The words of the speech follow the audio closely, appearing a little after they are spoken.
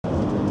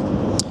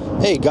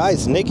Hey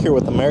guys, Nick here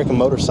with American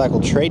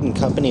Motorcycle Trading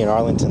Company in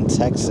Arlington,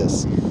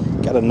 Texas.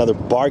 Got another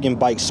bargain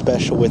bike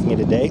special with me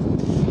today.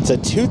 It's a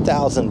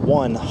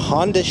 2001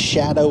 Honda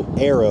Shadow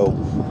Aero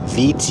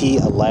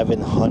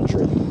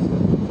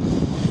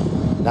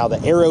VT1100. Now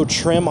the Aero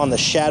trim on the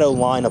Shadow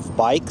line of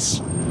bikes,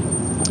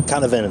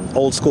 kind of an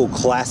old school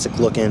classic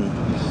looking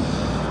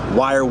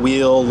wire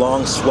wheel,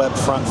 long swept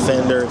front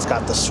fender. It's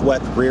got the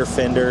swept rear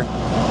fender.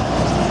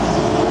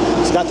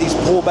 It's got these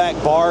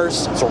pullback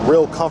bars. It's a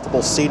real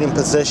comfortable seating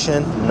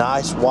position.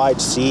 Nice wide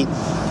seat.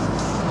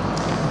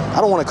 I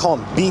don't want to call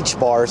them beach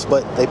bars,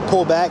 but they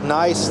pull back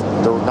nice.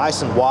 They're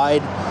nice and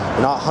wide.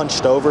 They're not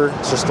hunched over.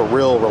 It's just a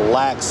real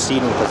relaxed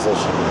seating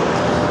position.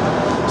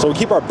 So we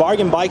keep our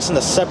bargain bikes in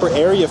a separate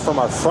area from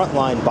our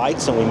frontline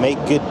bikes, and we make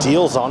good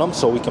deals on them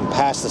so we can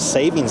pass the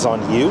savings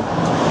on you.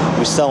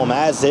 We sell them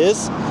as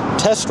is,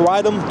 test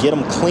ride them, get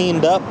them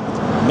cleaned up,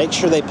 make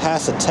sure they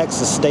pass a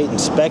Texas state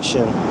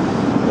inspection,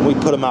 and we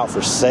put them out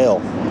for sale.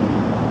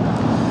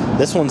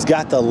 This one's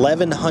got the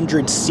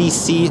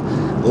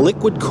 1100cc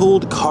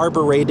liquid-cooled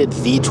carbureted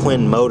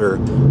V-twin motor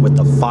with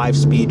the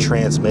 5-speed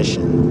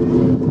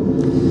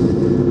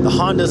transmission. The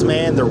Hondas,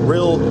 man, they're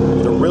real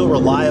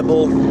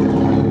reliable.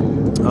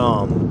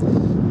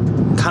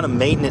 Kind of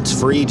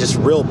maintenance-free, just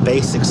real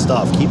basic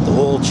stuff. Keep the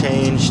oil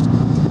changed,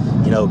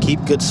 you know,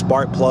 keep good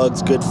spark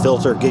plugs, good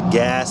filter, good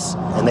gas,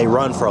 and they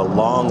run for a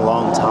long,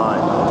 long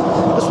time.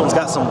 This one's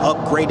got some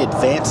upgraded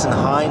Vance &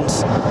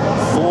 Hines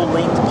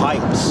full-length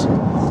pipes.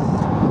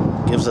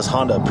 Gives this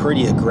Honda a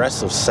pretty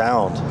aggressive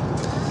sound.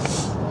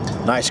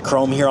 Nice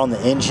chrome here on the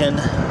engine,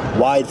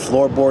 wide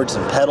floorboards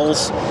and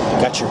pedals.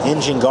 Got your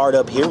engine guard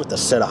up here with a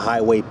set of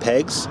highway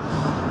pegs,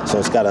 so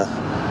it's got a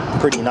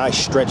pretty nice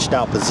stretched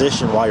out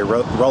position while you're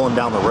rolling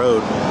down the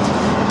road.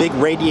 Big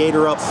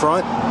radiator up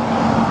front.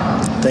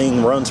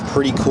 Thing runs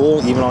pretty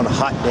cool even on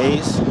hot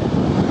days.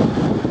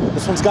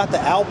 This one's got the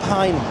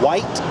Alpine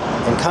white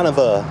and kind of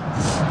a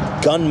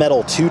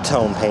gunmetal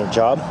two-tone paint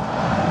job.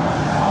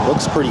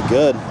 Looks pretty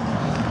good.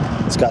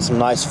 It's got some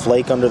nice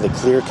flake under the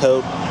clear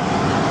coat.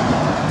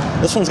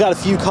 This one's got a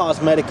few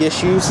cosmetic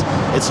issues.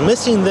 It's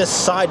missing this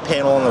side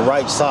panel on the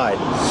right side.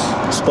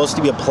 It's supposed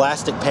to be a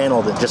plastic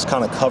panel that just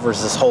kind of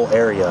covers this whole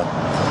area.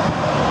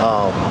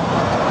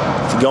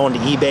 If you go into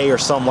eBay or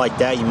something like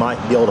that, you might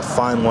be able to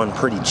find one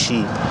pretty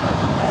cheap.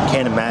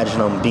 Can't imagine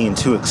them being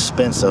too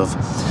expensive.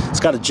 It's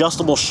got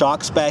adjustable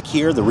shocks back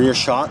here, the rear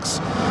shocks.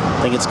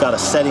 I think it's got a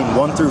setting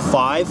 1 through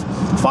 5.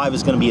 5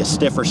 is going to be a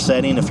stiffer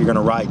setting if you're going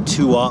to ride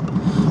 2 up,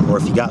 or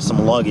if you got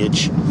some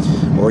luggage,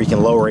 or you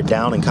can lower it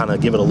down and kind of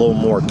give it a little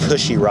more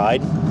cushy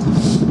ride.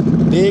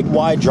 Big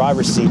wide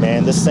driver's seat,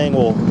 man. This thing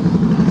will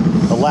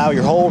allow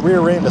your whole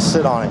rear end to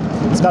sit on it.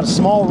 It's got a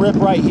small rip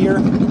right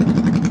here.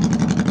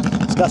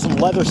 It's got some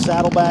leather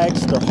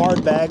saddlebags. They're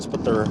hard bags,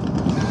 but they're,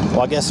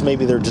 well, I guess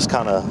maybe they're just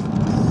kind of,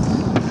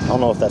 I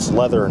don't know if that's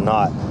leather or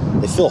not.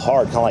 They feel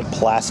hard, kind of like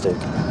plastic.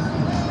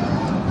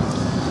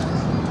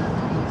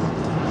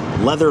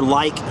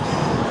 Leather-like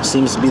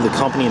seems to be the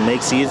company that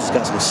makes these. It's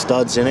got some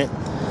studs in it.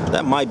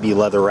 That might be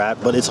leather wrap,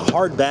 but it's a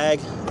hard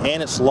bag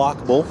and it's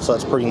lockable, so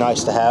that's pretty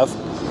nice to have.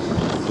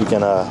 You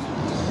can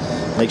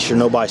make sure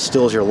nobody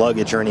steals your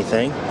luggage or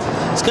anything.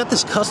 It's got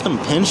this custom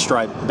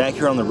pinstripe back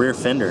here on the rear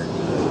fender.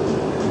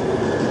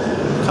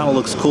 Kind of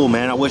looks cool,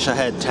 man. I wish I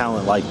had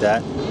talent like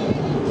that.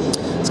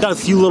 It's got a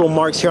few little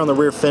marks here on the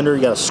rear fender.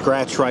 You got a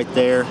scratch right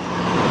there.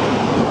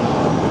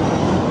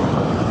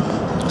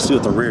 Let's see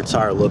what the rear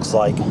tire looks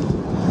like.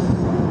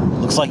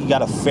 Looks like you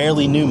got a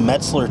fairly new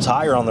Metzler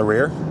tire on the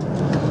rear.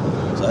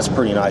 So that's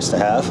pretty nice to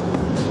have.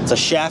 It's a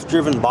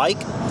shaft-driven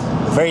bike.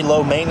 Very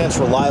low maintenance,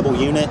 reliable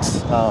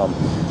units. I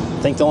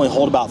think they only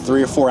hold about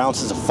 3 or 4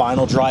 ounces of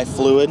final dry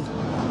fluid.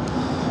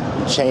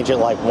 You change it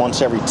like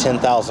once every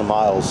 10,000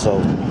 miles,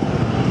 so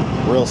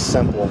real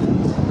simple.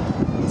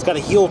 It's got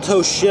a heel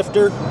toe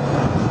shifter.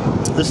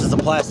 This is the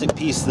plastic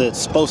piece that's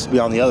supposed to be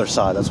on the other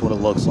side. That's what it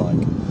looks like.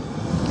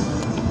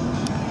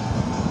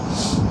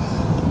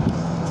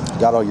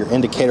 Got all your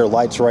indicator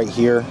lights right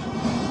here.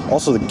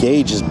 Also, the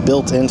gauge is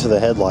built into the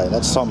headlight.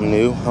 That's something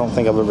new. I don't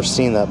think I've ever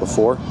seen that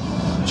before.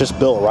 Just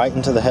built right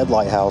into the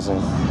headlight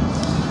housing.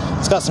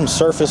 It's got some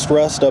surface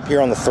rust up here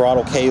on the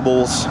throttle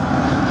cables.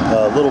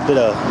 A little bit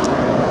of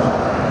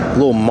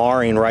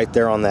marring right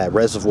there on that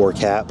reservoir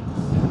cap.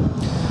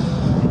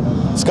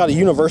 It's got a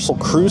universal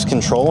cruise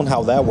control, and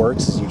how that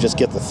works is you just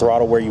get the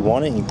throttle where you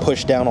want it and you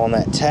push down on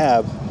that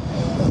tab,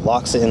 it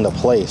locks it into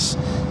place.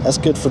 That's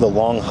good for the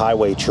long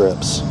highway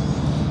trips.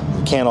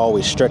 You can't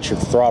always stretch your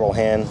throttle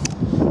hand,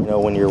 you know,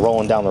 when you're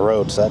rolling down the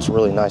road, so that's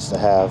really nice to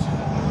have.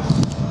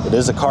 It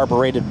is a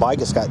carbureted bike.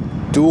 It's got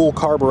dual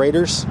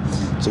carburetors,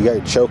 so you got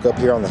your choke up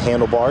here on the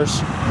handlebars.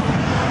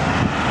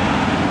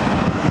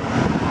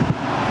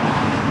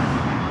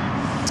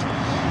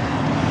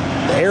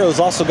 The Aero's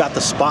also got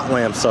the spot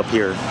lamps up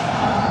here.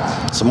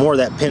 Some more of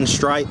that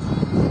pinstripe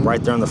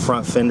right there on the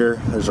front fender.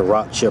 There's a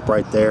rock chip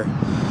right there.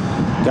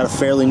 Got a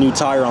fairly new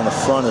tire on the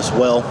front as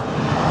well.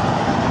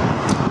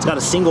 It's got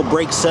a single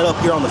brake setup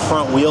here on the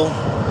front wheel.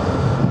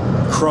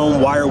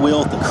 Chrome wire wheel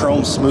with the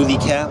chrome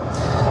smoothie cap.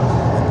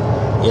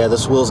 Yeah,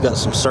 this wheel's got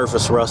some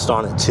surface rust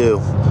on it too,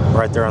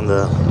 right there on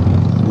the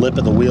lip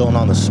of the wheel and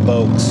on the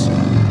spokes.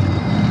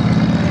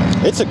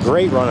 It's a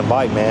great running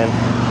bike, man.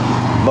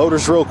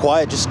 Motor's real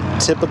quiet, just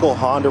typical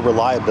Honda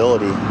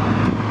reliability.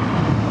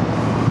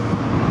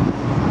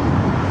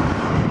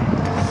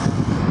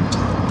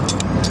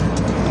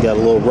 Got a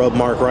little rub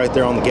mark right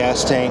there on the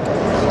gas tank.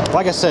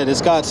 Like I said,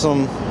 it's got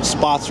some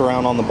spots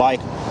around on the bike.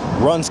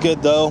 Runs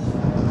good though.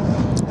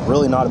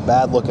 Really not a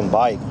bad looking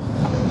bike.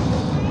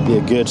 Be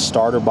a good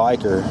starter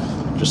bike or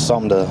just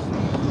something to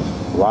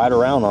ride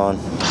around on.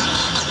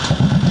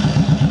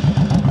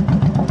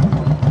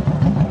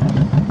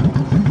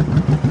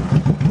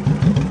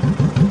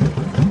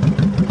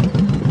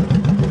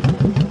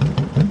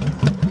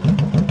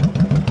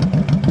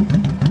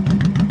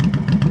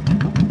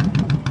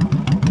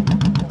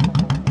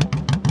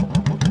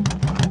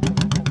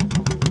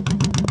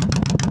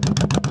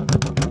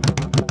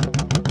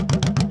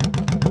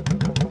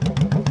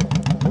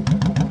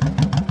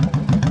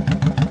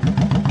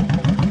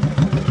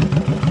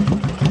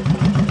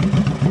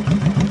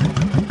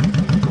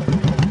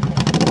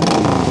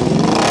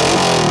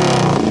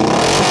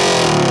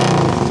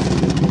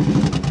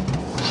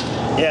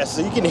 Yeah,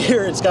 so you can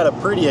hear it's got a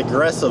pretty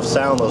aggressive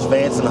sound, those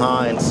Vance and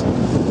Hines.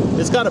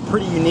 It's got a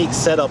pretty unique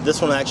setup. This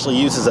one actually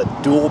uses a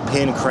dual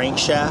pin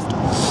crankshaft.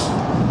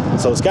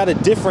 So it's got a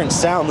different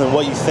sound than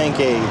what you think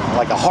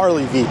like a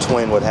Harley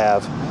V-twin would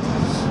have.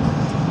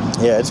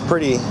 Yeah, it's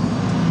pretty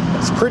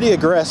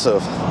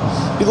aggressive.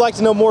 If you'd like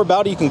to know more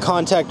about it, you can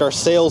contact our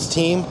sales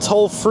team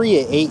toll free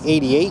at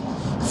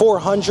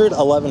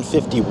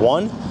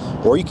 888-400-1151,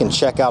 or you can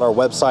check out our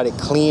website at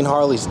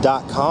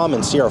cleanharleys.com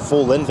and see our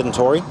full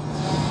inventory.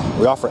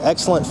 We offer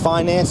excellent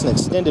finance and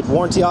extended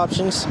warranty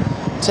options.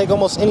 Take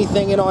almost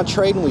anything in on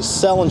trade, and we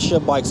sell and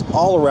ship bikes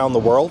all around the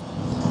world.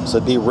 So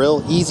it'd be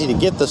real easy to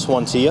get this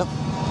one to you.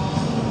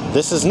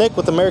 This is Nick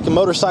with American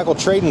Motorcycle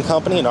Trading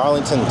Company in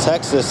Arlington,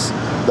 Texas.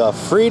 The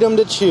freedom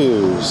to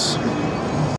choose.